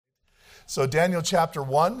So Daniel chapter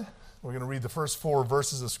 1, we're going to read the first 4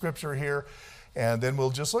 verses of Scripture here, and then we'll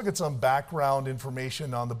just look at some background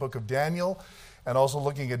information on the book of Daniel, and also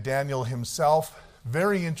looking at Daniel himself.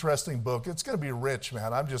 Very interesting book. It's going to be rich,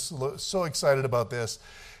 man. I'm just so excited about this.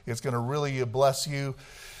 It's going to really bless you.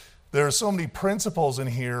 There are so many principles in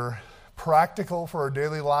here, practical for our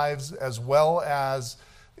daily lives, as well as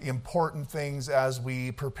important things as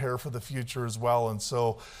we prepare for the future as well. And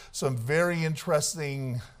so some very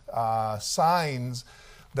interesting signs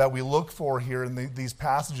that we look for here in these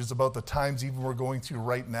passages about the times even we're going through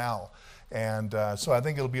right now. And so I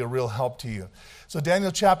think it'll be a real help to you. So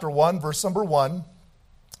Daniel chapter 1, verse number 1,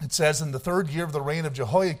 it says, "In the 3rd year of the reign of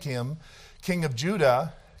Jehoiakim, king of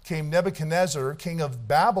Judah, came Nebuchadnezzar, king of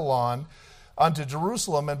Babylon, unto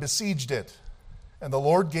Jerusalem and besieged it. And the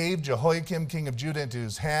Lord gave Jehoiakim, king of Judah, into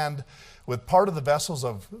his hand with part of the vessels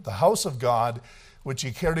of the house of God, which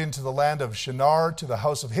he carried into the land of Shinar to the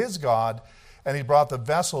house of his God, and he brought the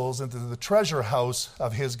vessels into the treasure house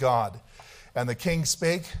of his God. And the king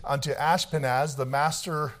spake unto Ashpenaz, the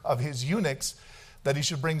master of his eunuchs, that he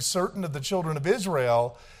should bring certain of the children of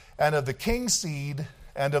Israel, and of the king's seed,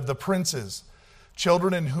 and of the princes,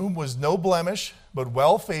 children in whom was no blemish, but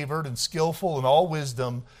well favored and skillful in all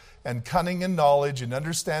wisdom, and cunning in knowledge and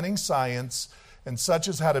understanding science, and such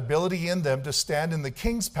as had ability in them to stand in the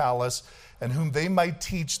king's palace, and whom they might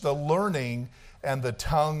teach the learning and the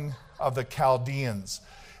tongue of the Chaldeans."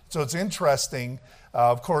 So it's interesting.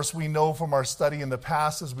 Of course, we know from our study in the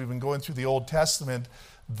past, as we've been going through the Old Testament,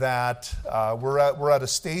 that we're at a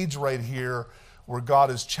stage right here where God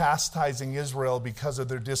is chastising Israel because of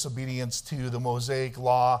their disobedience to the Mosaic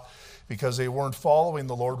law, because they weren't following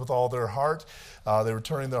the Lord with all their heart. They were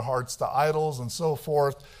turning their hearts to idols and so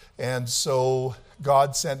forth. And so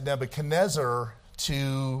God sent Nebuchadnezzar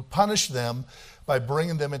to punish them by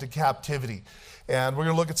bringing them into captivity. And we're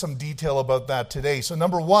going to look at some detail about that today. So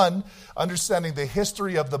number 1, understanding the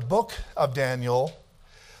history of the book of Daniel.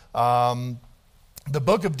 The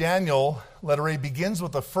book of Daniel, letter A, begins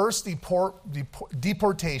with the first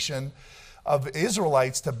deportation of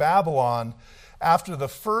Israelites to Babylon after the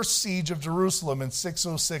first siege of Jerusalem in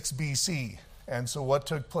 606 BC. And so what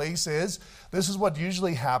took place is, this is what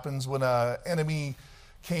usually happens when an enemy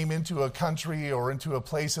came into a country or into a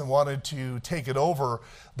place and wanted to take it over.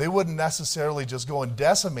 They wouldn't necessarily just go and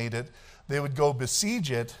decimate it. They would go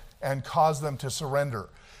besiege it and cause them to surrender.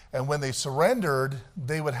 And when they surrendered,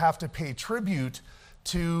 they would have to pay tribute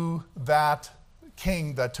to that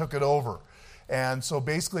king that took it over. And so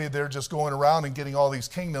basically they're just going around and getting all these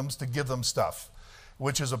kingdoms to give them stuff,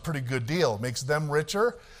 which is a pretty good deal. It makes them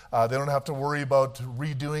richer. They don't have to worry about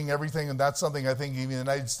redoing everything, and that's something I think even the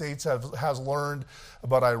United States has learned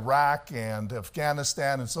about Iraq and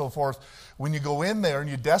Afghanistan and so forth. When you go in there and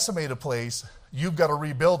you decimate a place, you've got to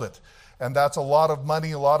rebuild it. And that's a lot of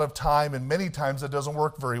money, a lot of time, and many times it doesn't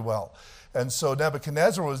work very well. And so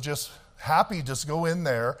Nebuchadnezzar was just happy just go in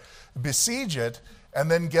there, besiege it,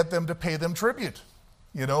 and then get them to pay them tribute.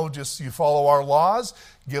 You know, just you follow our laws,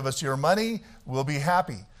 give us your money, we'll be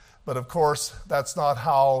happy. But of course, that's not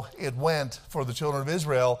how it went for the children of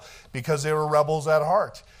Israel, because they were rebels at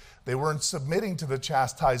heart. They weren't submitting to the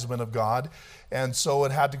chastisement of God, and so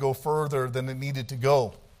it had to go further than it needed to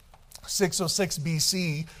go. 606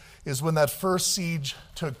 BC is when that first siege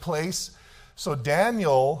took place. So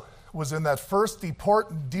Daniel was in that first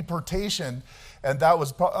deportation, and that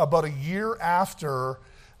was about a year after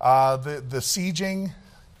the sieging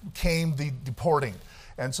came the deporting.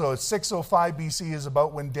 And so 605 BC is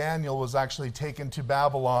about when Daniel was actually taken to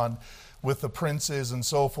Babylon with the princes and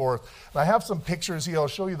so forth. And I have some pictures here. I'll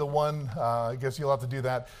show you the one. I guess you'll have to do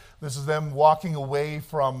that. This is them walking away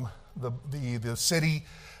from the city.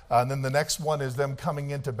 And then the next one is them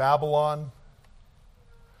coming into Babylon.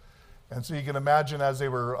 And so you can imagine as they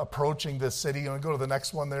were approaching this city. You want to go to the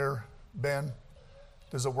next one there, Ben?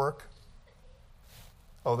 Does it work?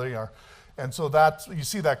 Oh, there you are. And so that you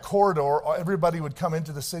see that corridor, everybody would come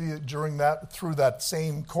into the city through that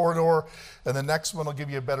same corridor, and the next one will give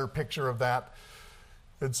you a better picture of that.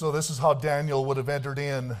 And so this is how Daniel would have entered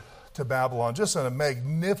in to Babylon, just in a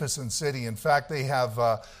magnificent city. In fact, they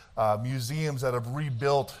have museums that have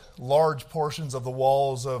rebuilt large portions of the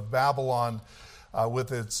walls of Babylon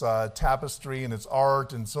with its tapestry and its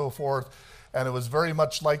art and so forth. And it was very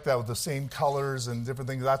much like that with the same colors and different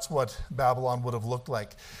things. That's what Babylon would have looked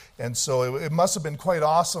like. And so it must have been quite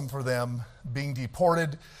awesome for them being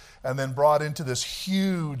deported and then brought into this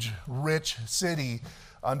huge, rich city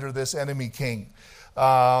under this enemy king.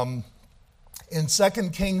 In 2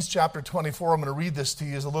 Kings chapter 24, I'm going to read this to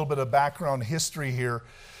you as a little bit of background history here.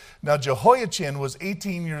 Now Jehoiachin was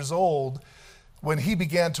 18 years old when he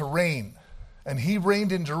began to reign, and he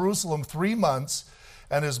reigned in Jerusalem 3 months,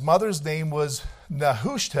 and his mother's name was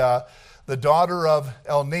Nehushta, the daughter of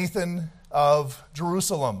Elnathan of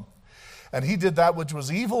Jerusalem. And he did that which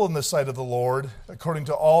was evil in the sight of the Lord, according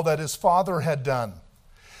to all that his father had done.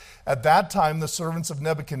 At that time, the servants of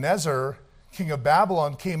Nebuchadnezzar, king of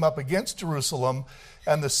Babylon, came up against Jerusalem,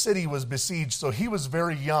 and the city was besieged. So he was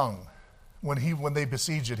very young when they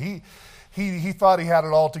besieged it. He thought he had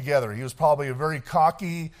it all together. He was probably a very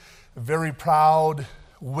cocky, very proud,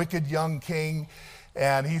 wicked young king,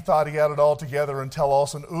 and he thought he had it all together until all of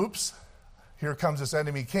a sudden, oops, here comes this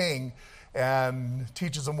enemy king and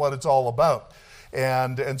teaches him what it's all about.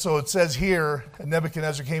 And so it says here,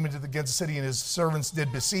 Nebuchadnezzar came against the city, and his servants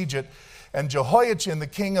did besiege it. And Jehoiachin, the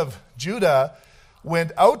king of Judah,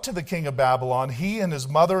 went out to the king of Babylon, he and his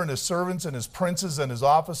mother and his servants and his princes and his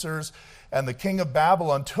officers. And the king of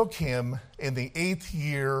Babylon took him in the 8th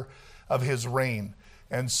year of his reign.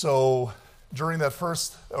 And so during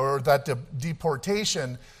that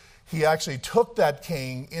deportation, he actually took that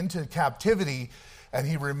king into captivity, and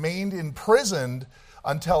he remained imprisoned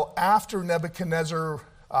until after Nebuchadnezzar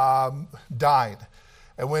died.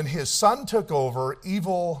 And when his son took over,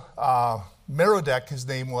 evil Merodach, his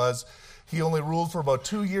name was, he only ruled for about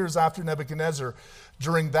 2 years after Nebuchadnezzar.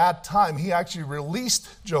 During that time, he actually released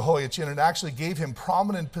Jehoiachin and actually gave him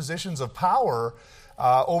prominent positions of power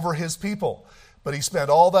over his people. But he spent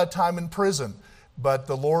all that time in prison. But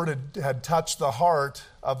the Lord had touched the heart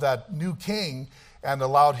of that new king and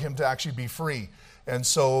allowed him to actually be free. And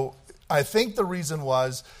so I think the reason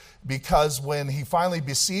was because when he finally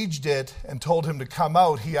besieged it and told him to come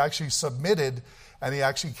out, he actually submitted, and he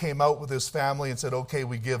actually came out with his family and said, okay,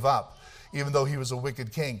 we give up, even though he was a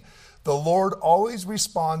wicked king. The Lord always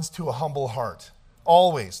responds to a humble heart.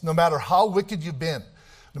 Always. No matter how wicked you've been,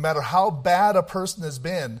 no matter how bad a person has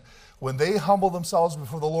been, when they humble themselves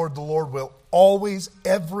before the Lord will always,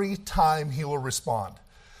 every time, he will respond.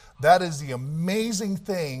 That is the amazing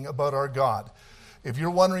thing about our God. If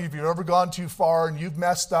you're wondering if you've ever gone too far and you've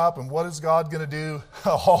messed up and what is God going to do,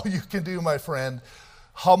 all you can do, my friend,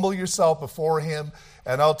 humble yourself before him.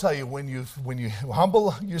 And I'll tell you, when you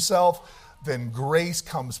humble yourself, then grace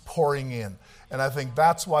comes pouring in. And I think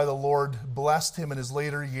that's why the Lord blessed him in his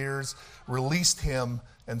later years, released him,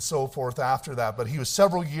 and so forth after that. But he was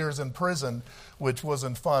several years in prison, which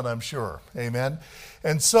wasn't fun, I'm sure. Amen.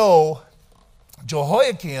 And so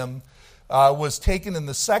Jehoiakim was taken in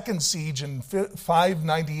the second siege in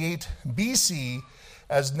 598 BC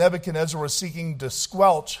as Nebuchadnezzar was seeking to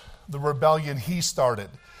squelch the rebellion he started.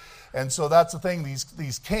 And so that's the thing,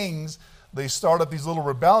 these kings, they start up these little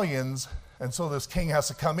rebellions, and so this king has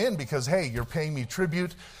to come in because, hey, you're paying me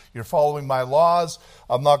tribute, you're following my laws,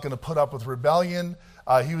 I'm not going to put up with rebellion.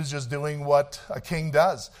 He was just doing what a king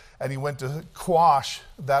does, and he went to quash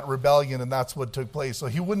that rebellion, and that's what took place. So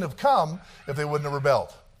he wouldn't have come if they wouldn't have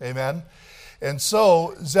rebelled. Amen. And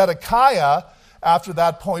so Zedekiah, after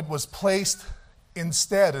that point, was placed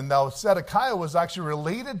instead. And now Zedekiah was actually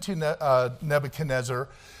related to Nebuchadnezzar,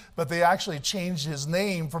 but they actually changed his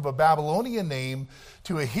name from a Babylonian name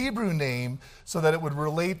to a Hebrew name so that it would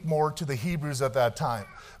relate more to the Hebrews at that time.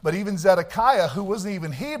 But even Zedekiah, who wasn't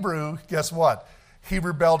even Hebrew, guess what? He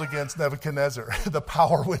rebelled against Nebuchadnezzar. The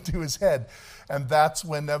power went to his head. And that's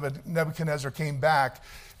when Nebuchadnezzar came back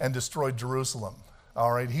and destroyed Jerusalem.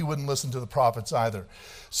 All right, he wouldn't listen to the prophets either.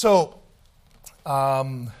 So,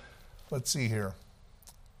 let's see here.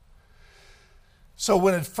 So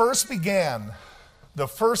when it first began, the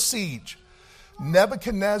first siege,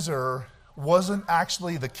 Nebuchadnezzar wasn't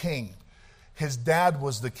actually the king. His dad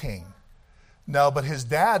was the king. Now, but his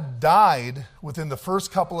dad died within the first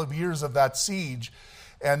couple of years of that siege,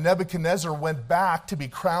 and Nebuchadnezzar went back to be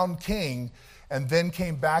crowned king and then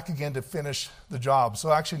came back again to finish the job.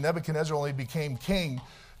 So actually Nebuchadnezzar only became king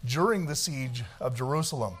during the siege of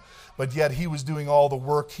Jerusalem. But yet he was doing all the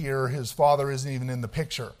work here. His father isn't even in the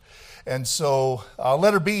picture. And so,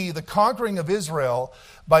 letter B, the conquering of Israel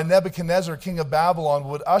by Nebuchadnezzar, king of Babylon,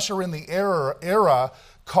 would usher in the era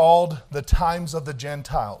called the times of the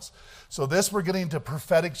Gentiles. So this, we're getting into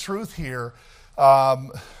prophetic truth here.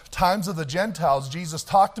 Times of the Gentiles, Jesus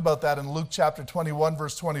talked about that in Luke chapter 21,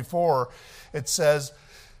 verse 24. It says,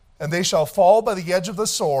 and they shall fall by the edge of the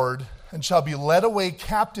sword, and shall be led away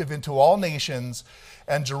captive into all nations,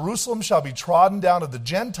 and Jerusalem shall be trodden down of the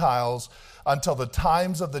Gentiles until the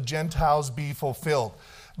times of the Gentiles be fulfilled.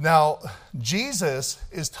 Now, Jesus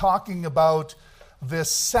is talking about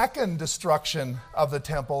this second destruction of the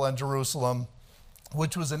temple and Jerusalem,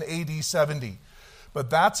 which was in AD 70. But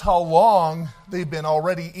that's how long they've been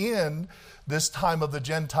already in this time of the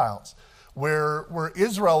Gentiles, where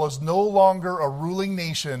Israel is no longer a ruling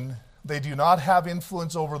nation. They do not have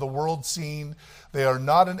influence over the world scene. They are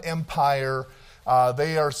not an empire.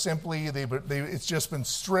 They are simply, it's just been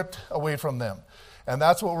stripped away from them. And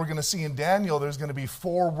that's what we're going to see in Daniel. There's going to be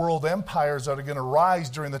 4 world empires that are going to rise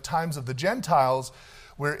during the times of the Gentiles,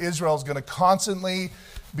 where Israel's going to constantly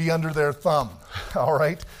be under their thumb. All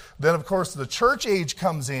right? Then, of course, the church age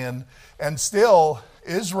comes in, and still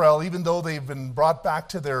Israel, even though they've been brought back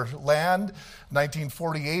to their land,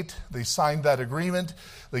 1948, they signed that agreement.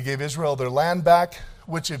 They gave Israel their land back,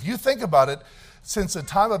 which, if you think about it, since the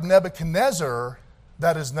time of Nebuchadnezzar,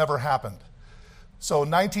 that has never happened. So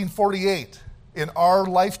 1948, in our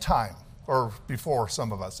lifetime, or before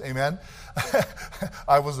some of us, amen?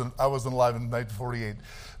 I wasn't alive in 1948.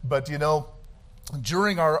 But, you know,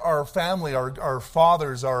 during our family, our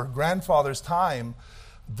fathers, our grandfathers' time,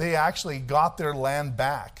 they actually got their land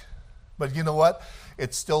back. But you know what?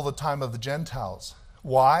 It's still the time of the Gentiles.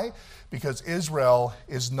 Why? Because Israel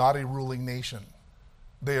is not a ruling nation.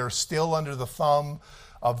 They are still under the thumb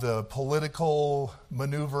of the political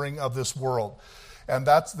maneuvering of this world. And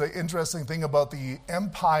that's the interesting thing about the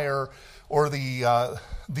empire, or the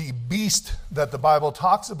beast that the Bible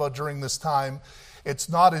talks about during this time. It's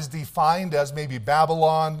not as defined as maybe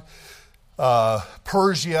Babylon,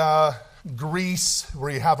 Persia, Greece,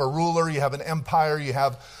 where you have a ruler, you have an empire, you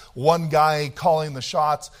have one guy calling the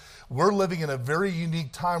shots. We're living in a very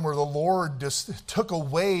unique time where the Lord just took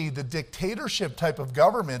away the dictatorship type of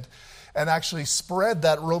government and actually spread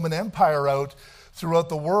that Roman Empire out throughout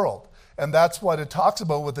the world. And that's what it talks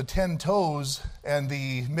about with the 10 toes and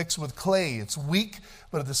the mixed with clay. It's weak,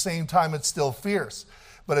 but at the same time, it's still fierce.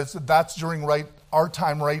 But that's during our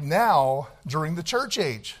time right now, during the church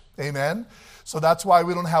age. Amen? So that's why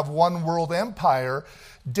we don't have one world empire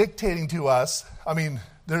dictating to us. I mean,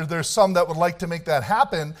 there's some that would like to make that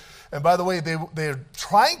happen. And by the way, they're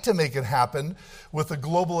trying to make it happen with the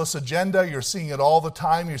globalist agenda. You're seeing it all the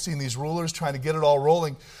time. You're seeing these rulers trying to get it all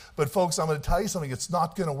rolling. But folks, I'm going to tell you something. It's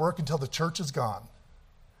not going to work until the church is gone.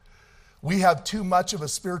 We have too much of a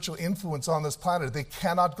spiritual influence on this planet. They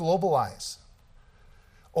cannot globalize.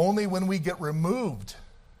 Only when we get removed,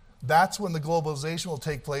 that's when the globalization will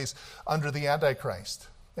take place under the Antichrist.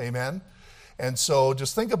 Amen? And so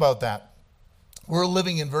just think about that. We're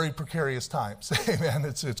living in very precarious times. Amen?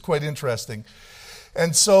 It's quite interesting.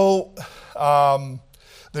 And so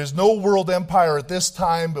there's no world empire at this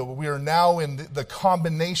time, but we are now in the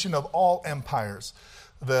combination of all empires.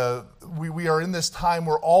 We are in this time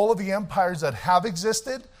where all of the empires that have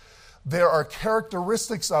existed, there are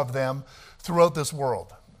characteristics of them throughout this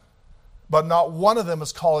world. But not one of them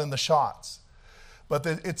is calling the shots. But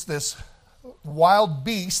it's this wild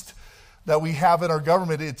beast that we have in our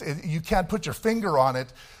government. You can't put your finger on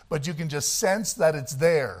it, but you can just sense that it's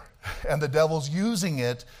there. And the devil's using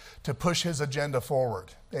it to push his agenda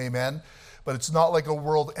forward. Amen? But it's not like a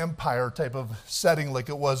world empire type of setting like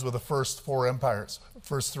it was with the first 4 empires,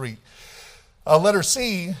 first 3. Letter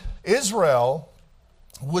C, Israel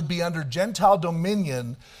would be under Gentile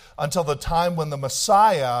dominion until the time when the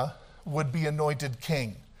Messiah would be anointed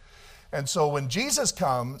king. And so when Jesus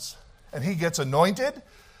comes and he gets anointed,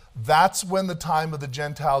 that's when the time of the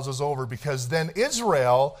Gentiles is over, because then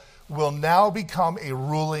Israel will now become a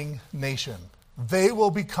ruling nation. They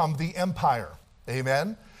will become the empire.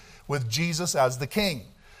 Amen? With Jesus as the king.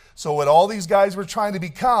 So what all these guys were trying to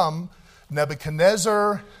become,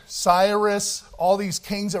 Nebuchadnezzar, Cyrus, all these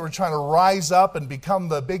kings that were trying to rise up and become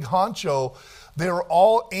the big honcho, they were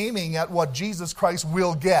all aiming at what Jesus Christ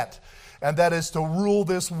will get. And that is to rule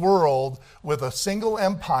this world with a single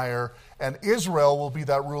empire, and Israel will be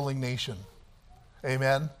that ruling nation.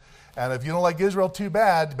 Amen? And if you don't like Israel too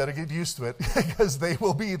bad, you better get used to it, because they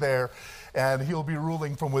will be there, and he'll be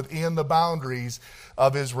ruling from within the boundaries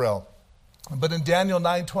of Israel. But in Daniel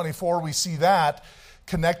 9:24, we see that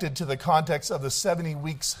connected to the context of the 70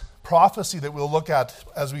 weeks prophecy that we'll look at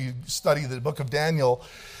as we study the book of Daniel.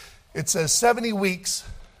 It says, 70 weeks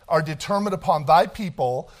are determined upon thy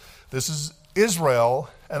people, this is Israel,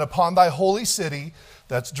 and upon thy holy city,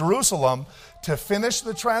 that's Jerusalem, to finish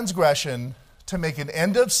the transgression, to make an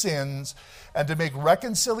end of sins, and to make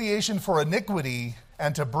reconciliation for iniquity,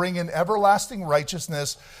 and to bring in everlasting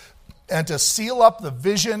righteousness, and to seal up the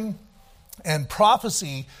vision and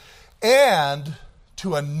prophecy, and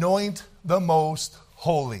to anoint the most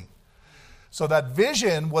holy. So that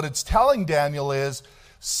vision, what it's telling Daniel is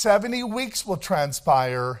 70 weeks will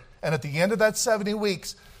transpire, and at the end of that 70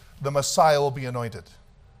 weeks, the Messiah will be anointed.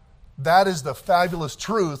 That is the fabulous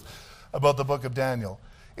truth about the book of Daniel.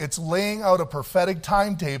 It's laying out a prophetic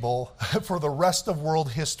timetable for the rest of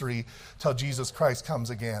world history till Jesus Christ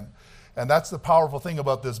comes again. And that's the powerful thing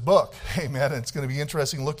about this book. Amen. It's going to be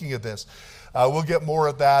interesting looking at this. We'll get more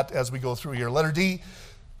at that as we go through here. Letter D,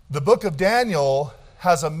 the book of Daniel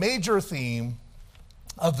has a major theme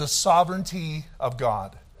of the sovereignty of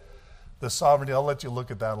God. The sovereignty, I'll let you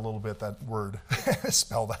look at that a little bit, that word.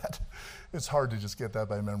 Spell that. It's hard to just get that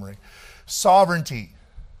by memory. Sovereignty.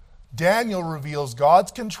 Daniel reveals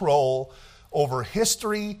God's control over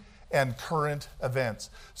history and current events.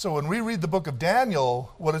 So when we read the book of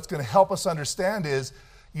Daniel, what it's going to help us understand is,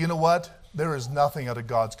 you know what? There is nothing out of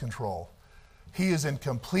God's control. He is in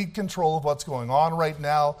complete control of what's going on right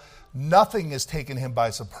now. Nothing has taken him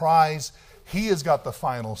by surprise. He has got the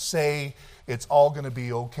final say. It's all going to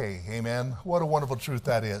be okay. Amen. What a wonderful truth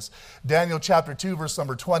that is. Daniel chapter 2, verse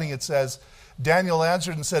number 20, it says, Daniel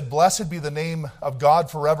answered and said, Blessed be the name of God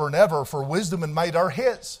forever and ever, for wisdom and might are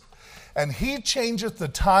his. And he changeth the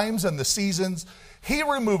times and the seasons. He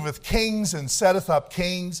removeth kings and setteth up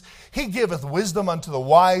kings. He giveth wisdom unto the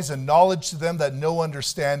wise and knowledge to them that know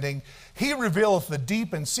understanding. He revealeth the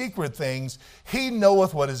deep and secret things. He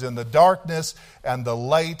knoweth what is in the darkness, and the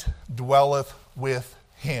light dwelleth with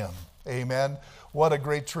him. Amen. What a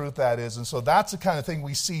great truth that is. And so that's the kind of thing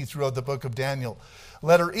we see throughout the book of Daniel.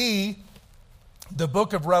 Letter E, the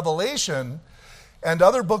book of Revelation and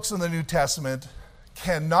other books in the New Testament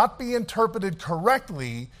cannot be interpreted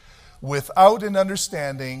correctly without an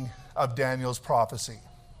understanding of Daniel's prophecy.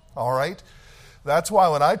 All right? That's why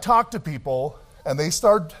when I talk to people and they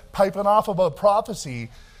start piping off about prophecy,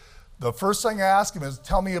 the first thing I ask them is,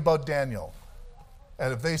 tell me about Daniel.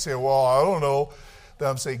 And if they say, well, I don't know, then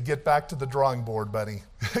I'm saying, get back to the drawing board, buddy,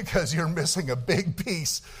 because you're missing a big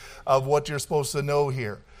piece of what you're supposed to know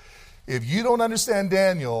here. If you don't understand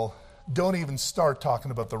Daniel, don't even start talking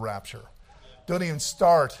about the rapture. Don't even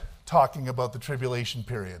start talking about the tribulation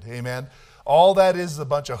period. Amen. All that is a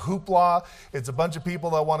bunch of hoopla. It's a bunch of people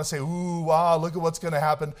that want to say, ooh, ah, look at what's going to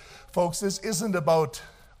happen. Folks, this isn't about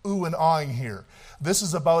ooh and ahing here. This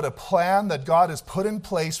is about a plan that God has put in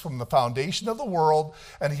place from the foundation of the world,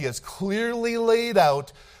 and he has clearly laid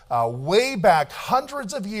out way back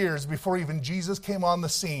hundreds of years before even Jesus came on the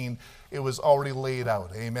scene. It was already laid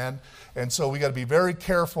out. Amen. And so we got to be very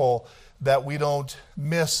careful that we don't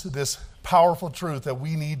miss this powerful truth that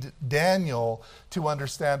we need Daniel to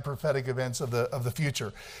understand prophetic events of the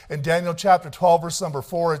future. In Daniel chapter 12, verse number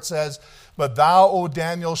 4, it says, But thou, O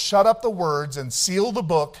Daniel, shut up the words and seal the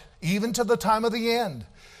book, even to the time of the end.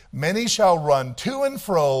 Many shall run to and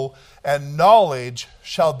fro, and knowledge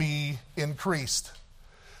shall be increased.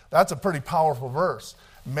 That's a pretty powerful verse.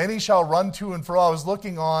 Many shall run to and fro. I was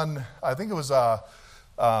looking on, I think it was a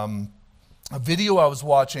video I was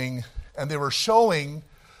watching, and they were showing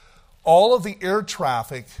all of the air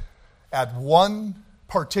traffic at one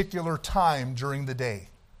particular time during the day.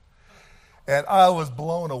 And I was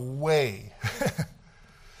blown away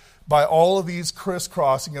by all of these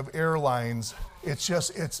crisscrossing of airlines.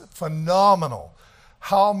 It's phenomenal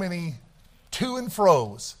how many to and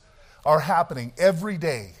fro's are happening every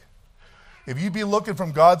day. If you'd be looking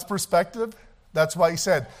from God's perspective, that's why he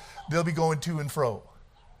said they'll be going to and fro.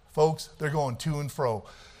 Folks, they're going to and fro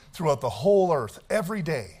throughout the whole earth every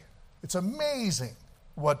day. It's amazing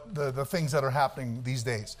what the things that are happening these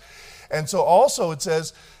days. And so also it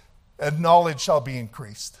says, and knowledge shall be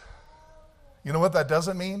increased. You know what that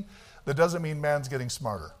doesn't mean? That doesn't mean man's getting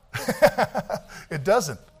smarter. It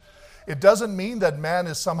doesn't. It doesn't mean that man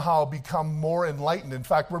has somehow become more enlightened. In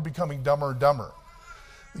fact, we're becoming dumber and dumber.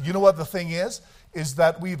 You know what the thing is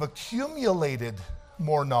that we've accumulated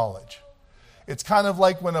more knowledge. It's kind of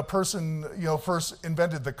like when a person, first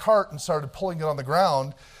invented the cart and started pulling it on the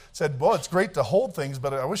ground, said, well, it's great to hold things,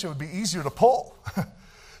 but I wish it would be easier to pull.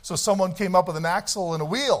 So someone came up with an axle and a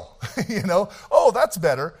wheel, oh, that's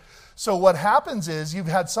better. So what happens is you've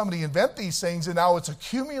had somebody invent these things, and now it's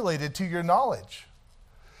accumulated to your knowledge.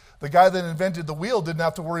 The guy that invented the wheel didn't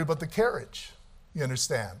have to worry about the carriage, you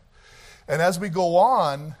understand? And as we go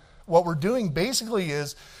on, what we're doing basically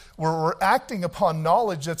is we're acting upon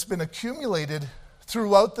knowledge that's been accumulated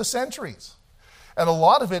throughout the centuries. And a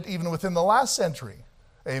lot of it even within the last century.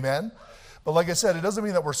 Amen? But like I said, it doesn't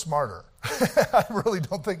mean that we're smarter. I really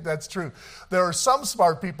don't think that's true. There are some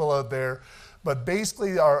smart people out there, but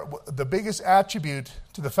basically the biggest attribute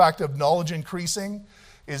to the fact of knowledge increasing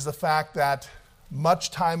is the fact that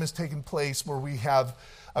much time has taken place where we have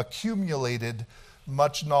accumulated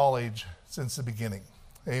much knowledge since the beginning.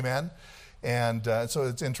 Amen? And so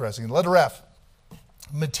it's interesting. Letter F.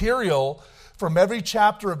 Material from every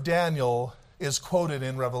chapter of Daniel is quoted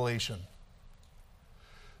in Revelation.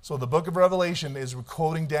 So the book of Revelation is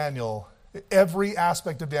quoting Daniel. Every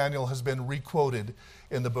aspect of Daniel has been requoted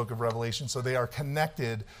in the book of Revelation. So they are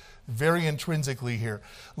connected very intrinsically here.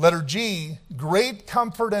 Letter G, great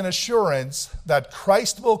comfort and assurance that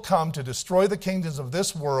Christ will come to destroy the kingdoms of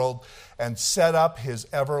this world and set up his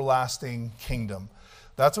everlasting kingdom.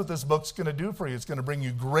 That's what this book's going to do for you. It's going to bring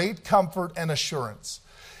you great comfort and assurance.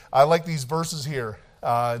 I like these verses here.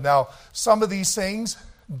 Now, some of these things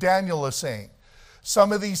Daniel is saying.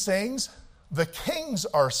 Some of these things the kings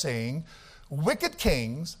are saying. Wicked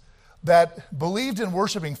kings that believed in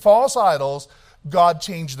worshiping false idols, God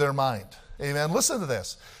changed their mind. Amen. Listen to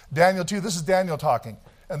this. Daniel 2, this is Daniel talking.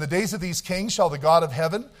 "In the days of these kings shall the God of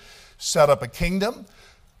heaven set up a kingdom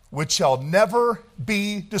which shall never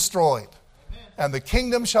be destroyed. And the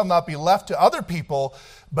kingdom shall not be left to other people,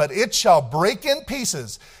 but it shall break in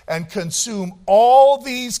pieces and consume all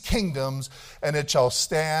these kingdoms, and it shall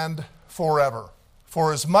stand forever.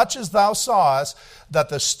 For as much as thou sawest that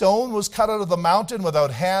the stone was cut out of the mountain without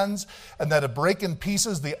hands, and that it brake in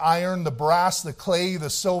pieces the iron, the brass, the clay, the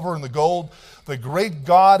silver, and the gold, the great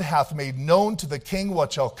God hath made known to the king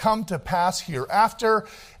what shall come to pass hereafter,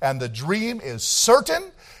 and the dream is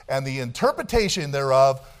certain, and the interpretation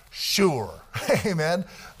thereof sure." Amen.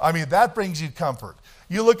 I mean, that brings you comfort.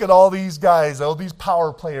 You look at all these guys, all these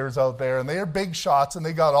power players out there, and they're big shots, and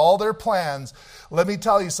they got all their plans. Let me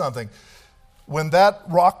tell you something. When that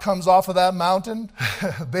rock comes off of that mountain,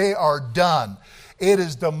 they are done. It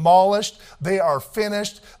is demolished. They are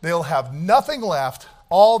finished. They'll have nothing left.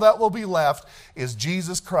 All that will be left is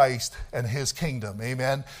Jesus Christ and his kingdom.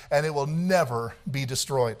 Amen. And it will never be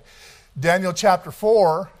destroyed. Daniel chapter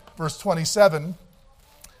 4, verse 27.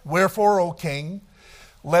 "Wherefore, O king,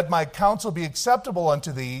 let my counsel be acceptable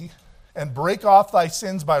unto thee, and break off thy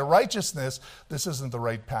sins by righteousness." This isn't the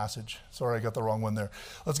right passage. Sorry, I got the wrong one there.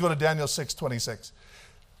 Let's go to Daniel 6:26.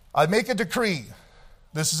 "I make a decree."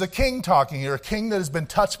 This is a king talking here, a king that has been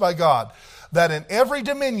touched by God, "that in every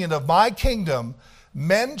dominion of my kingdom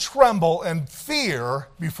men tremble and fear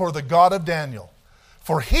before the God of Daniel.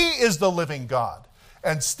 For he is the living God,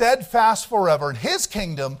 and steadfast forever. In his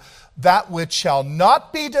kingdom that which shall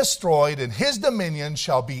not be destroyed, and his dominion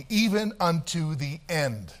shall be even unto the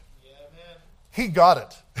end." He got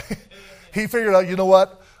it. He figured out, you know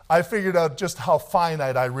what? I figured out just how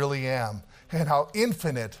finite I really am and how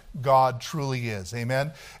infinite God truly is.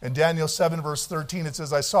 Amen. In Daniel 7, verse 13, it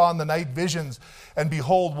says, "I saw in the night visions, and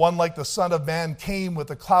behold, one like the Son of Man came with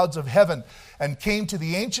the clouds of heaven, and came to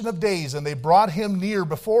the Ancient of Days, and they brought him near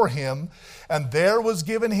before him. And there was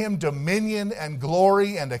given him dominion and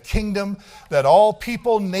glory and a kingdom, that all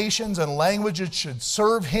people, nations, and languages should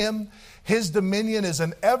serve him. His dominion is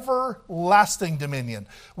an everlasting dominion,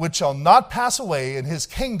 which shall not pass away, in his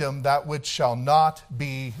kingdom that which shall not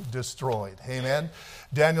be destroyed." Amen.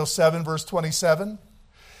 Daniel 7, verse 27.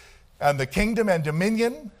 "And the kingdom and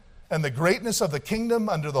dominion and the greatness of the kingdom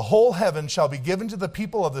under the whole heaven shall be given to the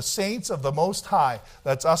people of the saints of the Most High,"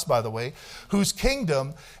 that's us, by the way, "whose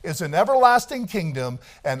kingdom is an everlasting kingdom,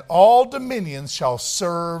 and all dominions shall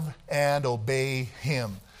serve and obey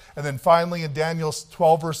him." And then finally in Daniel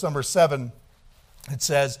 12, verse number 7, it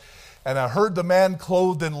says, "And I heard the man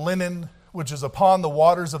clothed in linen, which is upon the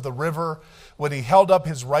waters of the river, when he held up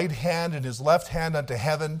his right hand and his left hand unto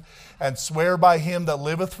heaven, and swear by him that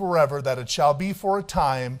liveth forever, that it shall be for a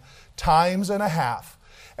time, times and a half.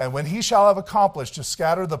 And when he shall have accomplished to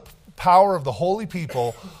scatter the power of the holy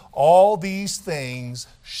people, all these things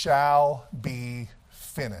shall be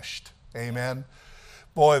finished." Amen.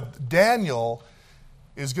 Boy, Daniel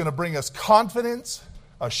is going to bring us confidence,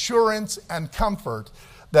 assurance, and comfort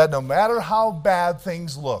that no matter how bad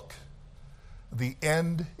things look, the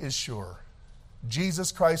end is sure.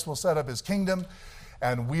 Jesus Christ will set up his kingdom,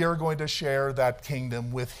 and we are going to share that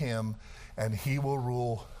kingdom with him, and he will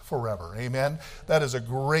rule forever. Amen. That is a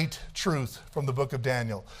great truth from the book of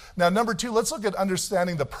Daniel. Now, number 2, let's look at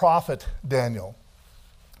understanding the prophet Daniel.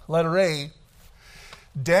 Letter A,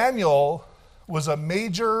 Daniel was a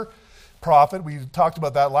major prophet. We talked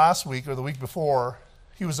about that last week or the week before.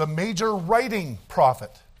 He was a major writing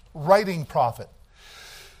prophet.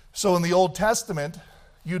 So in the Old Testament,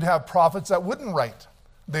 you'd have prophets that wouldn't write.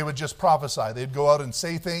 They would just prophesy. They'd go out and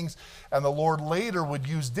say things, and the Lord later would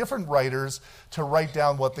use different writers to write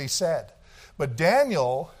down what they said. But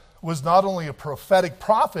Daniel was not only a prophetic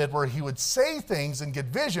prophet where he would say things and get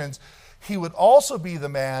visions, he would also be the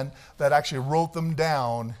man that actually wrote them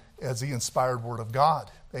down as the inspired word of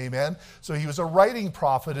God. Amen. So he was a writing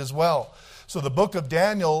prophet as well. So the book of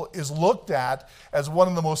Daniel is looked at as one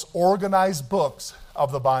of the most organized books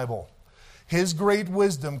of the Bible. His great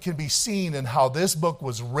wisdom can be seen in how this book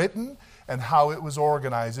was written and how it was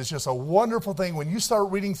organized. It's just a wonderful thing when you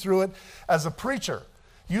start reading through it as a preacher.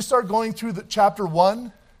 You start going through chapter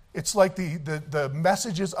 1, It's like the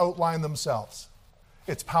messages outline themselves.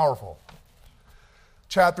 It's powerful.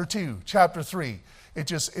 Chapter 2, chapter 3. He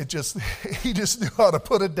just knew how to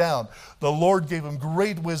put it down. The Lord gave him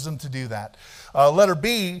great wisdom to do that. Letter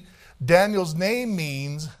B, Daniel's name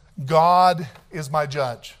means God is my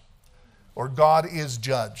judge, or God is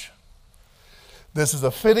judge. This is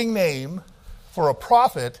a fitting name for a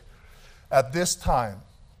prophet at this time,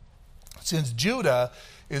 since Judah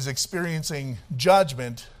is experiencing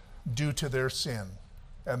judgment due to their sin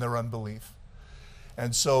and their unbelief.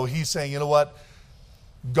 And so he's saying, you know what?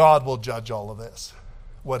 God will judge all of this.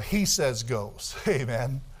 What he says goes.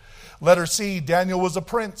 Amen. Letter C, Daniel was a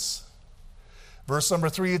prince. Verse number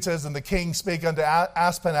 3, it says, and the king spake unto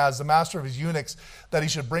Aspenaz, the master of his eunuchs, that he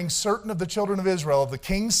should bring certain of the children of Israel, of the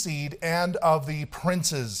king's seed, and of the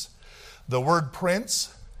princes. The word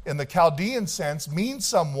prince, in the Chaldean sense, means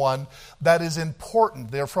someone that is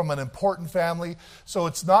important. They're from an important family. So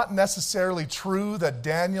it's not necessarily true that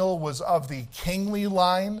Daniel was of the kingly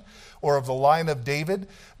line or of the line of David.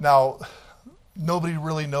 Now, nobody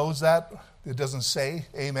really knows that. It doesn't say,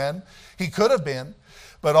 amen. He could have been,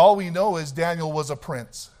 but all we know is Daniel was a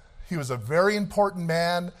prince. He was a very important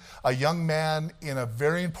man, a young man in a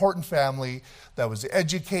very important family that was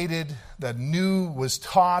educated, that knew, was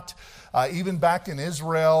taught. Even back in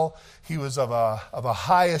Israel, he was of a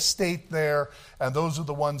high estate there, and those are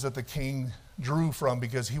the ones that the king drew from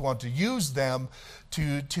because he wanted to use them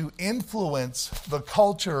to influence the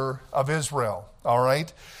culture of Israel, all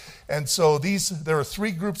right? And so there are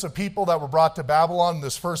 3 groups of people that were brought to Babylon in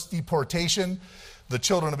this first deportation: the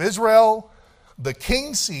children of Israel, the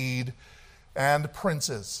king's seed, and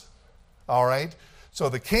princes. All right? So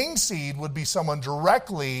the king's seed would be someone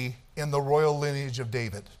directly in the royal lineage of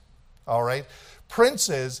David. All right?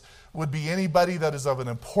 Princes would be anybody that is of an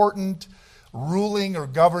important ruling or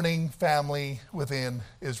governing family within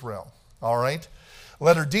Israel. All right?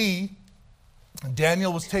 Letter D,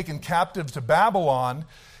 Daniel was taken captive to Babylon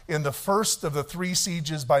in the first of the 3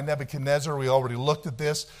 sieges by Nebuchadnezzar. We already looked at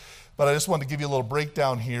this, but I just want to give you a little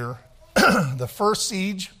breakdown here. The first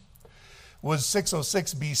siege was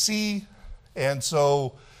 606 BC, and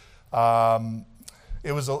so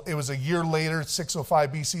it was a year later,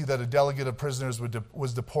 605 BC, that a delegate of prisoners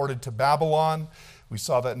was deported to Babylon. We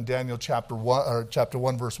saw that in Daniel chapter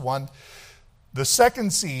 1, verse 1. The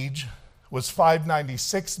second siege was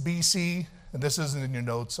 596 BC, and this isn't in your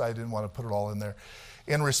notes, so I didn't want to put it all in there.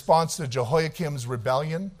 In response to Jehoiakim's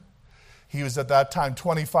rebellion, he was at that time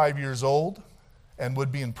 25 years old and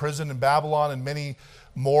would be in prison in Babylon, and many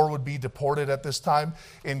more would be deported at this time,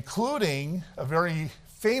 including a very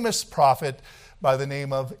famous prophet by the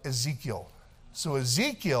name of Ezekiel. So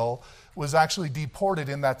Ezekiel was actually deported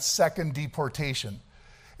in that second deportation.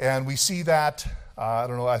 And we see that, I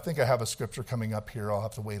don't know, I think I have a scripture coming up here. I'll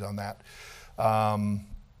have to wait on that.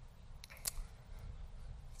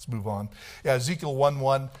 Let's move on. Yeah, Ezekiel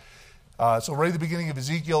 1:1. So right at the beginning of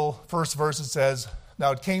Ezekiel, first verse, it says,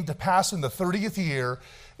 now it came to pass in the 30th year,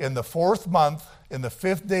 in the 4th month, in the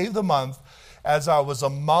 5th day of the month, as I was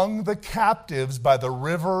among the captives by the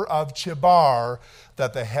river of Chebar,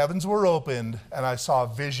 that the heavens were opened, and I saw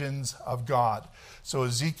visions of God. So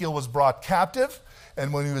Ezekiel was brought captive,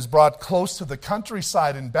 and when he was brought close to the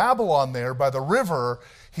countryside in Babylon there by the river,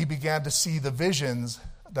 he began to see the visions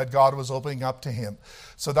that God was opening up to him.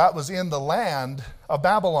 So that was in the land of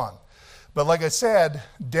Babylon. But like I said,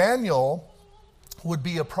 Daniel would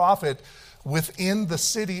be a prophet within the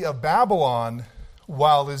city of Babylon,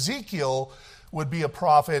 while Ezekiel would be a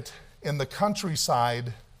prophet in the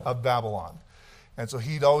countryside of Babylon. And so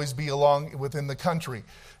he'd always be along within the country,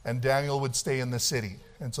 and Daniel would stay in the city.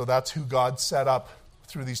 And so that's who God set up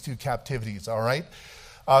through these 2 captivities, all right?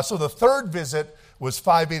 So the third visit was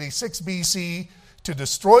 586 BC to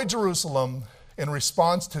destroy Jerusalem in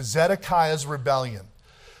response to Zedekiah's rebellion.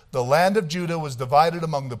 The land of Judah was divided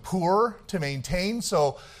among the poor to maintain.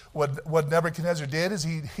 So what Nebuchadnezzar did is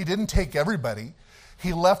he didn't take everybody.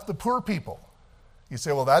 He left the poor people. You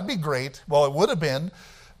say, well, that'd be great. Well, it would have been.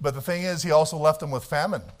 But the thing is, he also left them with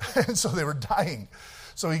famine. And so they were dying.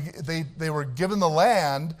 So they were given the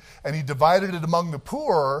land, and he divided it among the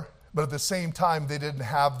poor. But at the same time, they didn't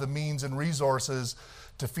have the means and resources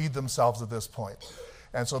to feed themselves at this point.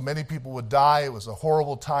 And so many people would die. It was a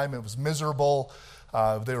horrible time. It was miserable.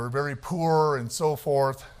 They were very poor and so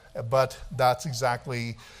forth, but that's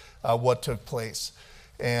exactly what took place.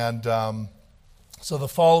 And so the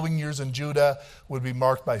following years in Judah would be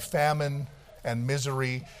marked by famine and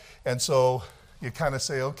misery. And so you kind of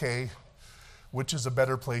say, okay, which is a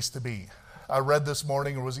better place to be? I read this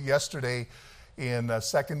morning, or was it yesterday, in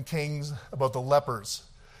 2 Kings about the lepers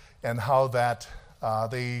and how that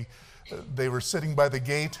They were sitting by the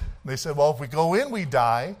gate. And they said, well, if we go in, we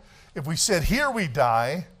die. If we sit here, we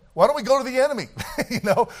die. Why don't we go to the enemy?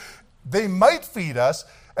 They might feed us.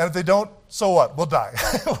 And if they don't, so what? We'll die.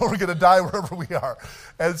 We're going to die wherever we are.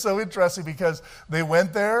 And it's so interesting because they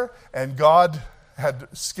went there and God had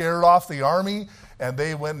scared off the army and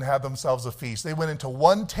they went and had themselves a feast. They went into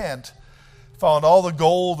one tent, found all the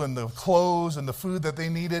gold and the clothes and the food that they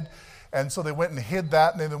needed. And so they went and hid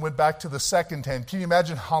that and then they went back to the second tent. Can you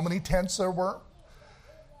imagine how many tents there were?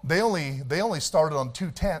 They only started on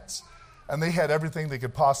 2 tents and they had everything they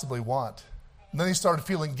could possibly want. And then they started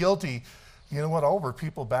feeling guilty. You know what, all of our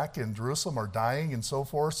people back in Jerusalem are dying and so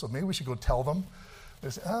forth, so maybe we should go tell them. They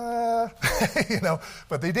said,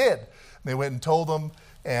 but they did. They went and told them,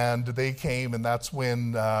 and they came, and that's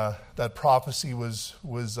when that prophecy was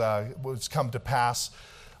come to pass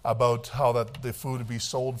about how that the food would be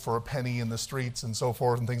sold for a penny in the streets and so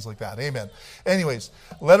forth and things like that. Amen. Anyways,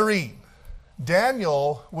 letter E.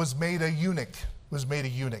 Daniel was made a eunuch.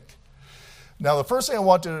 Now, the first thing I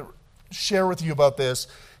want to share with you about this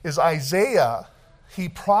is Isaiah. He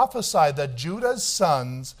prophesied that Judah's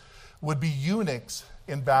sons would be eunuchs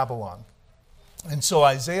in Babylon. And so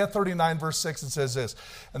Isaiah 39 verse 6, it says this,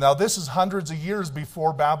 and now this is hundreds of years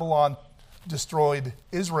before Babylon destroyed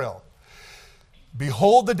Israel.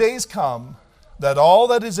 Behold, the days come that all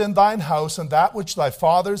that is in thine house and that which thy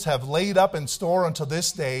fathers have laid up in store until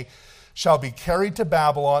this day shall be carried to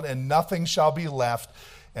Babylon, and nothing shall be left.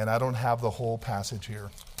 And I don't have the whole passage here.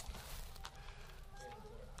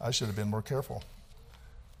 I should have been more careful.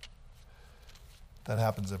 That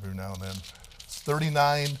happens every now and then. It's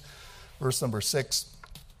 39, verse number 6.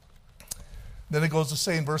 Then it goes to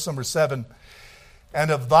say in verse number 7,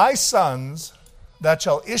 and of thy sons that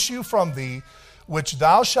shall issue from thee, which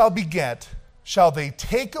thou shalt beget, shall they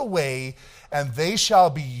take away, and they shall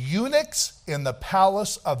be eunuchs in the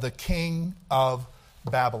palace of the king of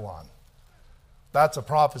Babylon. That's a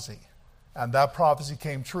prophecy. And that prophecy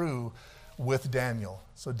came true with Daniel.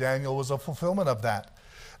 So Daniel was a fulfillment of that.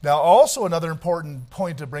 Now, also another important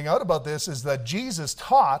point to bring out about this is that Jesus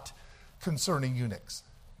taught concerning eunuchs.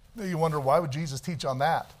 Now you wonder, why would Jesus teach on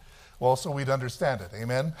that? Well, so we'd understand it.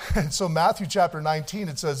 Amen? And so Matthew chapter 19,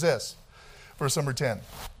 it says this, verse number 10.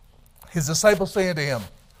 His disciples say unto him,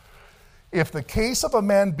 if the case of a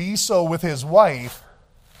man be so with his wife,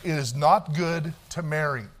 it is not good to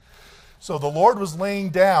marry. So the Lord was laying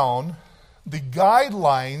down the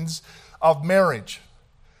guidelines of marriage.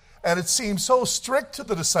 And it seemed so strict to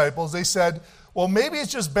the disciples, they said, well, maybe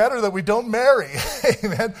it's just better that we don't marry.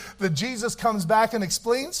 Amen. That Jesus comes back and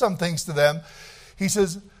explains some things to them. He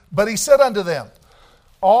says, but he said unto them,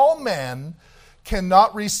 all men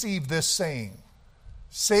cannot receive this saying,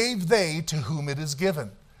 save they to whom it is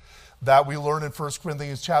given. That we learn in 1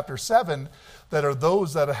 Corinthians chapter 7, that are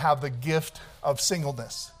those that have the gift of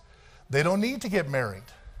singleness. They don't need to get married.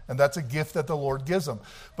 And that's a gift that the Lord gives them.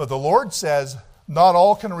 But the Lord says, not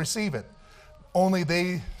all can receive it. Only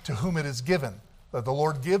they to whom it is given. That the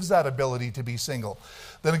Lord gives that ability to be single.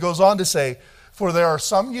 Then it goes on to say, for there are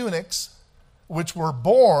some eunuchs which were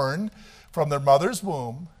born from their mother's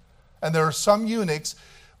womb, and there are some eunuchs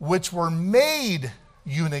which were made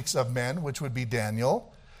eunuchs of men, which would be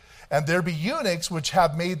Daniel. And there be eunuchs which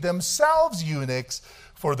have made themselves eunuchs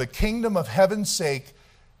for the kingdom of heaven's sake.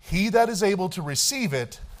 He that is able to receive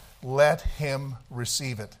it, let him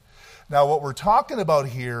receive it. Now, what we're talking about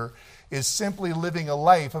here is simply living a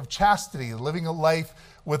life of chastity, living a life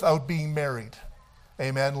without being married.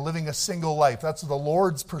 Amen. Living a single life. That's what the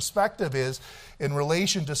Lord's perspective is in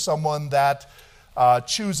relation to someone that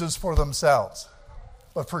chooses for themselves.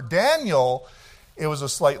 But for Daniel, it was a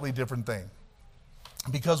slightly different thing.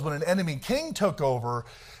 Because when an enemy king took over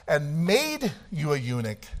and made you a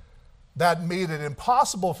eunuch, that made it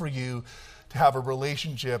impossible for you to have a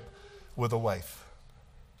relationship with a wife,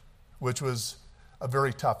 which was a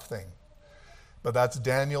very tough thing. But that's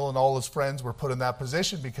Daniel and all his friends were put in that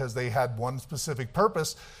position because they had one specific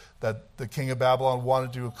purpose that the king of Babylon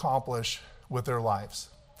wanted to accomplish with their lives.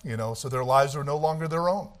 So their lives were no longer their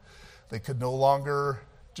own. They could no longer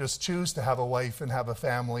just choose to have a wife and have a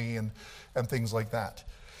family and things like that.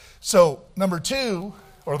 So number three,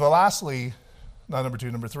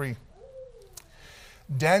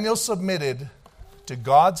 Daniel submitted to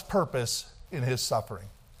God's purpose in his suffering.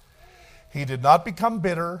 He did not become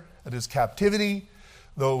bitter at his captivity,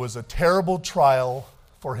 though it was a terrible trial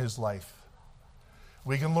for his life.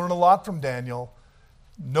 We can learn a lot from Daniel.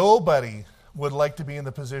 Nobody would like to be in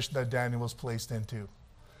the position that Daniel was placed into.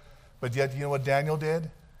 But yet, you know what Daniel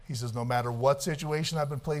did? He says, no matter what situation I've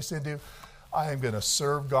been placed into, I am going to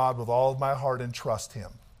serve God with all of my heart and trust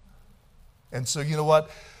him. And so you know what?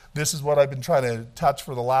 This is what I've been trying to touch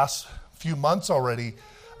for the last few months already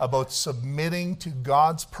about submitting to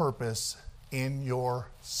God's purpose in your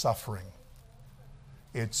suffering.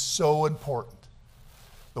 It's so important.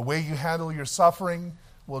 The way you handle your suffering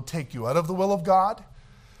will take you out of the will of God,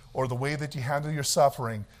 or the way that you handle your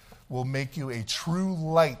suffering will make you a true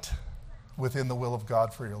light within the will of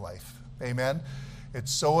God for your life. Amen?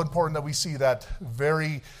 It's so important that we see that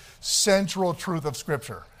very central truth of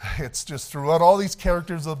Scripture. It's just throughout all these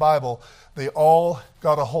characters of the Bible, they all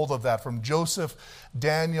got a hold of that. From Joseph,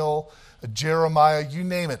 Daniel, Jeremiah, you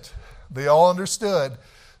name it. They all understood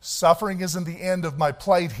suffering isn't the end of my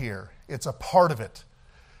plight here. It's a part of it.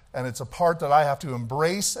 And it's a part that I have to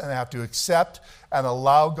embrace and I have to accept and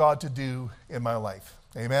allow God to do in my life.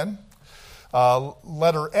 Amen?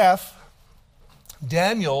 Letter F,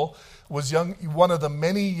 Daniel was one of the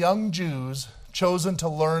many young Jews chosen to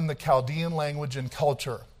learn the Chaldean language and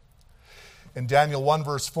culture. In Daniel 1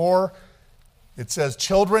 verse 4, it says,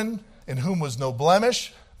 "Children in whom was no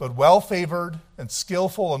blemish, but well-favored and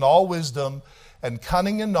skillful in all wisdom and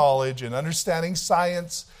cunning in knowledge and understanding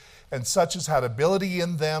science, and such as had ability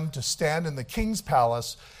in them to stand in the king's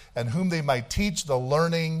palace, and whom they might teach the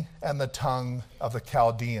learning and the tongue of the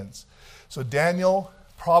Chaldeans." So Daniel,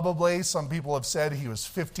 probably, some people have said he was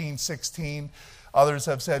 15, 16. Others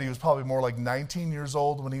have said he was probably more like 19 years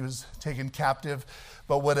old when he was taken captive.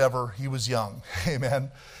 But whatever, he was young.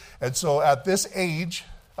 Amen. And so at this age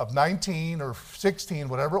of 19 or 16,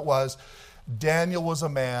 whatever it was, Daniel was a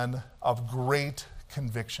man of great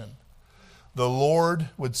conviction. The Lord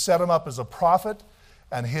would set him up as a prophet,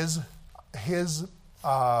 and his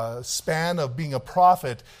span of being a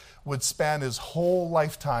prophet would span his whole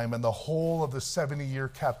lifetime and the whole of the 70-year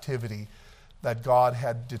captivity that God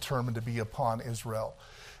had determined to be upon Israel.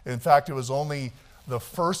 In fact, it was only the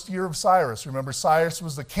first year of Cyrus. Remember, Cyrus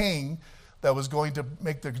was the king that was going to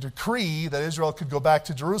make the decree that Israel could go back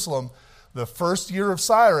to Jerusalem. The first year of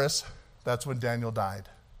Cyrus, that's when Daniel died.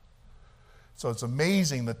 So it's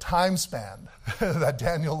amazing the time span that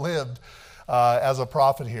Daniel lived as a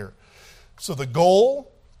prophet here. So the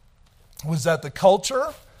goal was that the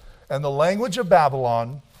culture and the language of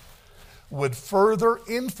Babylon would further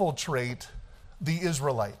infiltrate the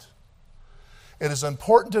Israelite. It is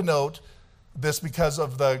important to note this because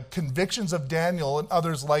of the convictions of Daniel and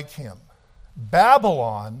others like him.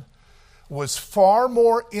 Babylon was far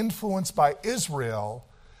more influenced by Israel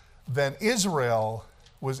than Israel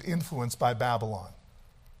was influenced by Babylon.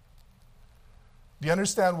 Do you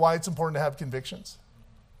understand why it's important to have convictions?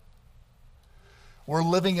 We're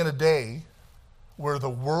living in a day where the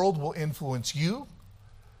world will influence you,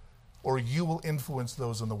 or you will influence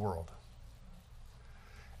those in the world.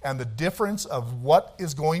 And the difference of what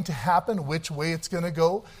is going to happen, which way it's going to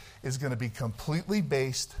go, is going to be completely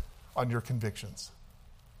based on your convictions.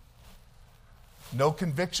 No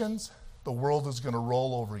convictions, the world is going to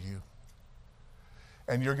roll over you.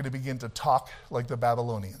 And you're going to begin to talk like the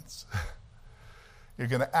Babylonians. You're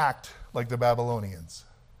going to act like the Babylonians.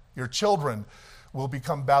 Your children will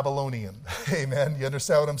become Babylonian. Amen. You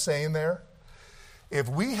understand what I'm saying there? If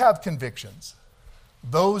we have convictions,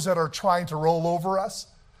 those that are trying to roll over us,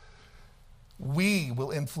 we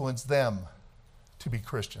will influence them to be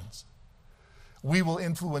Christians. We will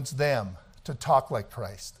influence them to talk like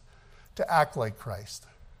Christ, to act like Christ,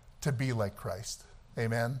 to be like Christ.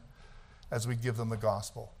 Amen. As we give them the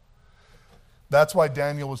gospel. That's why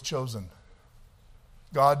Daniel was chosen.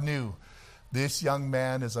 God knew this young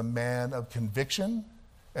man is a man of conviction,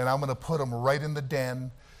 and I'm going to put him right in the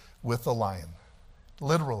den with the lion.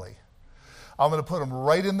 Literally. I'm going to put him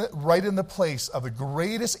right in the place of the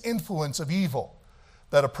greatest influence of evil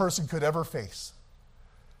that a person could ever face.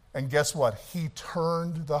 And guess what? He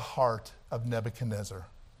turned the heart of Nebuchadnezzar.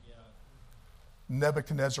 Yeah.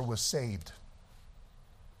 Nebuchadnezzar was saved.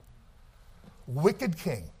 Wicked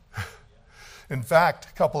king. In fact,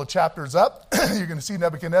 a couple of chapters up, you're going to see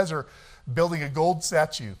Nebuchadnezzar building a gold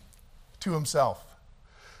statue to himself,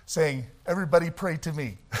 saying, "Everybody pray to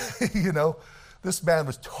me." You know, this man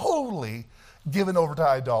was totally given over to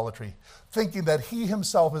idolatry, thinking that he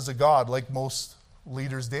himself is a god, like most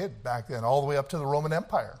leaders did back then, all the way up to the Roman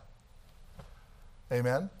Empire.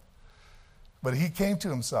 Amen? But he came to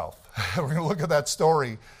himself. We're going to look at that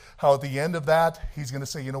story, how at the end of that, he's going to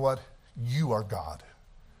say, "You know what? You are God.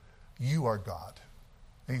 You are God."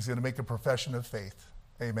 And he's going to make a profession of faith.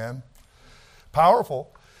 Amen?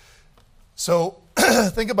 Powerful. So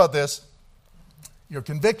think about this. Your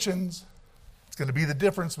convictions, it's going to be the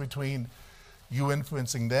difference between you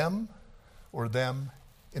influencing them or them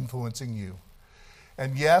influencing you.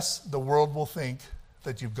 And yes, the world will think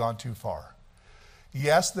that you've gone too far.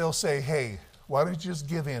 Yes, they'll say, hey, why don't you just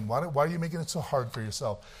give in? Why are you making it so hard for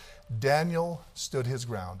yourself? Daniel stood his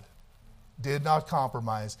ground, did not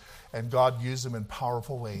compromise, and God used him in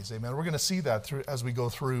powerful ways. Amen. We're going to see that as we go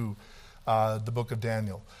through the book of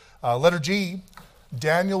Daniel. Letter G,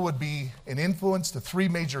 Daniel would be an influence to three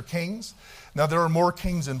major kings. Now, there are more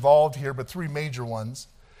kings involved here, but three major ones.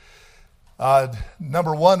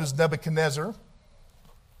 Number one is Nebuchadnezzar.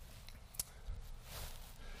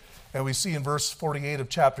 And we see in verse 48 of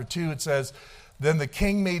chapter 2, it says, "Then the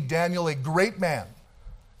king made Daniel a great man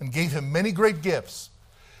and gave him many great gifts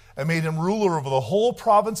and made him ruler over the whole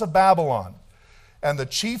province of Babylon and the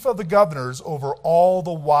chief of the governors over all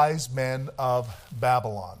the wise men of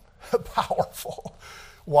Babylon." Powerful.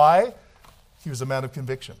 Why? He was a man of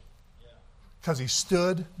conviction. Because he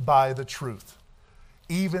stood by the truth.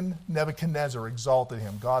 Even Nebuchadnezzar exalted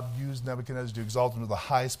him. God used Nebuchadnezzar to exalt him to the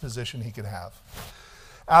highest position he could have.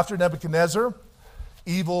 After Nebuchadnezzar,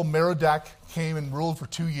 evil Merodach came and ruled for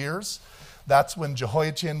 2 years. That's when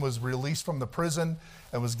Jehoiachin was released from the prison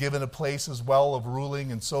and was given a place as well of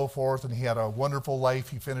ruling and so forth. And he had a wonderful life.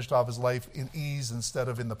 He finished off his life in ease instead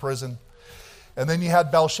of in the prison. And then you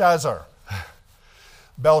had Belshazzar.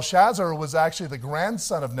 Belshazzar was actually the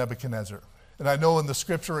grandson of Nebuchadnezzar. And I know in the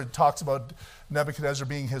scripture it talks about Nebuchadnezzar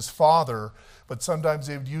being his father, but sometimes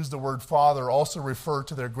they would use the word father also refer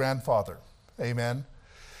to their grandfather. Amen.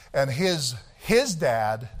 And his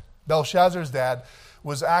dad, Belshazzar's dad,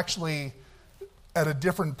 was actually at a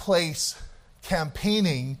different place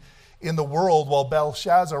campaigning in the world while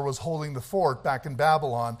Belshazzar was holding the fort back in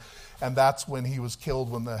Babylon. And that's when he was killed,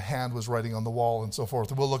 when the hand was writing on the wall and so forth.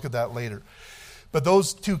 And we'll look at that later. But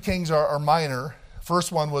those two kings are minor.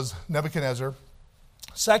 First one was Nebuchadnezzar.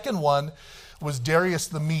 Second one was Darius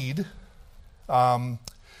the Mede.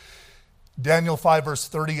 Daniel 5 verse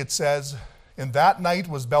 30, it says, "In that night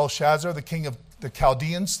was Belshazzar, the king of the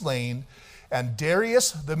Chaldeans, slain, and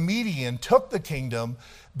Darius the Median took the kingdom,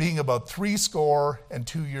 being about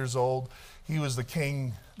 62 years old." He was the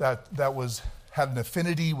king that had an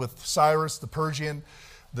affinity with Cyrus the Persian,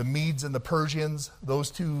 the Medes and the Persians.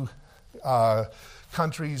 Those two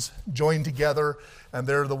countries joined together, and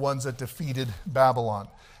they're the ones that defeated Babylon.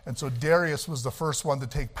 And so Darius was the first one to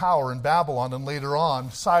take power in Babylon, and later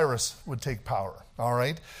on, Cyrus would take power. All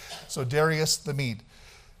right? So Darius the Mede.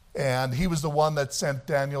 And he was the one that sent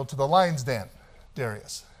Daniel to the lion's den,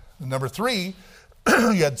 Darius. And number 3,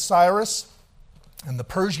 you had Cyrus and the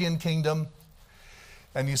Persian kingdom.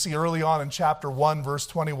 And you see early on in chapter 1, verse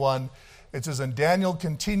 21, it says, "And Daniel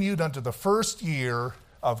continued unto the first year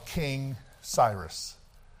of King Cyrus."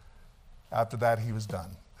 After that, he was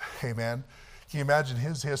done. Amen. Can you imagine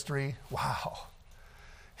his history? Wow.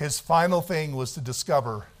 His final thing was to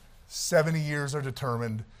discover 70 years are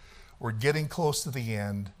determined. We're getting close to the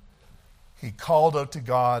end. He called out to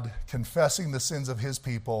God, confessing the sins of his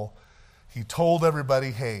people. He told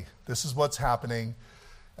everybody, hey, this is what's happening.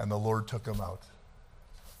 And the Lord took him out.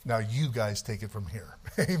 Now you guys take it from here.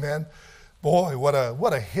 Amen. Boy, what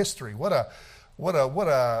a history. What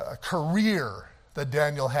a career that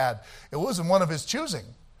Daniel had. It wasn't one of his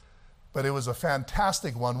choosing, but it was a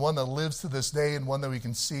fantastic one that lives to this day, and one that we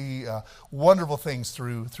can see wonderful things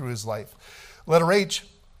through his life. Letter H,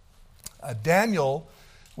 Daniel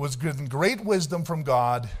was given great wisdom from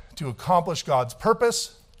God to accomplish God's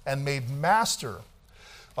purpose and made master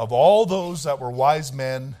of all those that were wise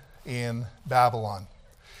men in Babylon.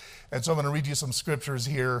 And so I'm going to read you some scriptures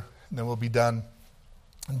here, and then we'll be done.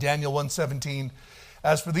 In Daniel 1:17,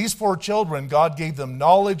 "As for these 4 children, God gave them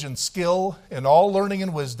knowledge and skill in all learning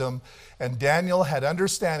and wisdom, and Daniel had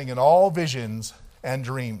understanding in all visions and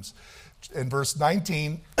dreams." In verse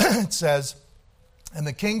 19, it says, "And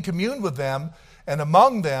the king communed with them, and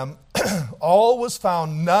among them all was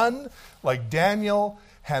found none like Daniel,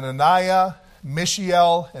 Hananiah,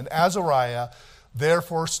 Mishael, and Azariah.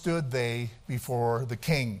 Therefore stood they before the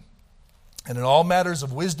king. And in all matters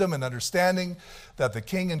of wisdom and understanding that the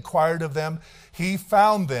king inquired of them, he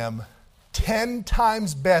found them 10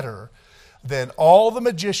 times better than all the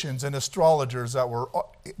magicians and astrologers that were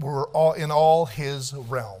all in all his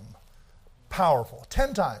realm." Powerful.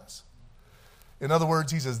 10 times. In other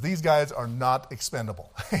words, he says, these guys are not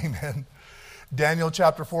expendable. Amen. Daniel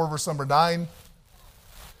chapter 4, verse number 9.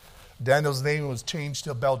 Daniel's name was changed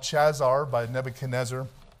to Belshazzar by Nebuchadnezzar.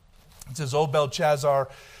 It says, "O Belshazzar,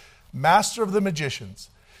 master of the magicians,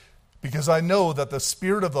 because I know that the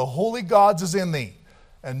spirit of the holy gods is in thee,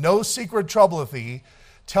 and no secret troubleth thee,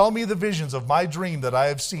 tell me the visions of my dream that I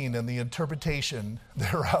have seen and the interpretation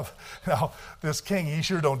thereof." Now, this king, he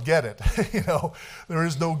sure don't get it. There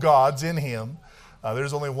is no gods in him.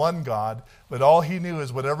 There's only one God. But all he knew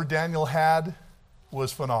is whatever Daniel had,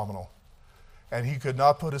 was phenomenal. And he could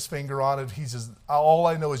not put his finger on it. He says, all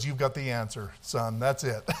I know is you've got the answer, son. That's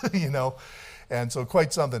it, And so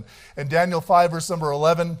quite something. In Daniel 5, verse number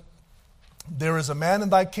 11, there is a man in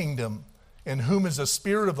thy kingdom in whom is the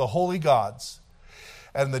spirit of the holy gods.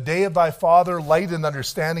 And in the day of thy father, light and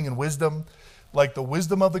understanding and wisdom, like the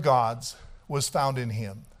wisdom of the gods, was found in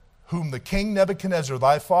him, whom the king Nebuchadnezzar,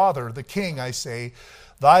 thy father, the king, I say,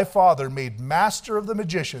 thy father made master of the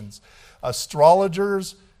magicians,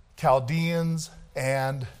 astrologers, Chaldeans,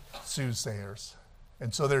 and soothsayers.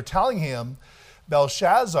 And so they're telling him,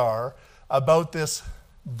 Belshazzar, about this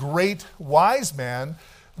great wise man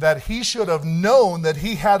that he should have known that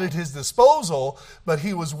he had at his disposal, but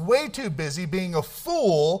he was way too busy being a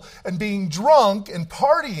fool and being drunk and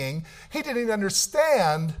partying. He didn't even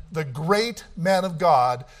understand the great man of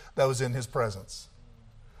God that was in his presence.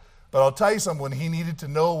 But I'll tell you something, when he needed to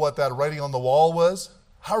know what that writing on the wall was,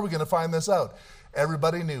 how are we going to find this out?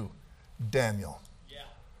 Everybody knew. Daniel.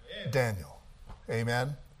 Yeah. Daniel.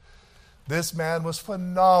 Amen. This man was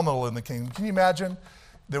phenomenal in the kingdom. Can you imagine?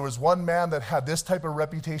 There was one man that had this type of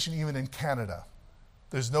reputation even in Canada.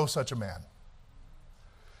 There's no such a man.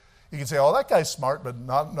 You can say, oh, that guy's smart, but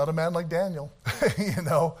not a man like Daniel,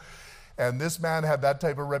 And this man had that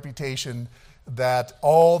type of reputation that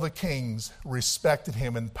all the kings respected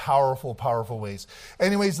him in powerful, powerful ways.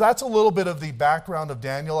 Anyways, that's a little bit of the background of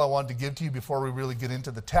Daniel I wanted to give to you before we really get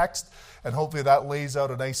into the text. And hopefully that lays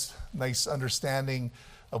out a nice understanding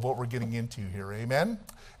of what we're getting into here. Amen?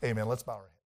 Amen. Let's bow our heads.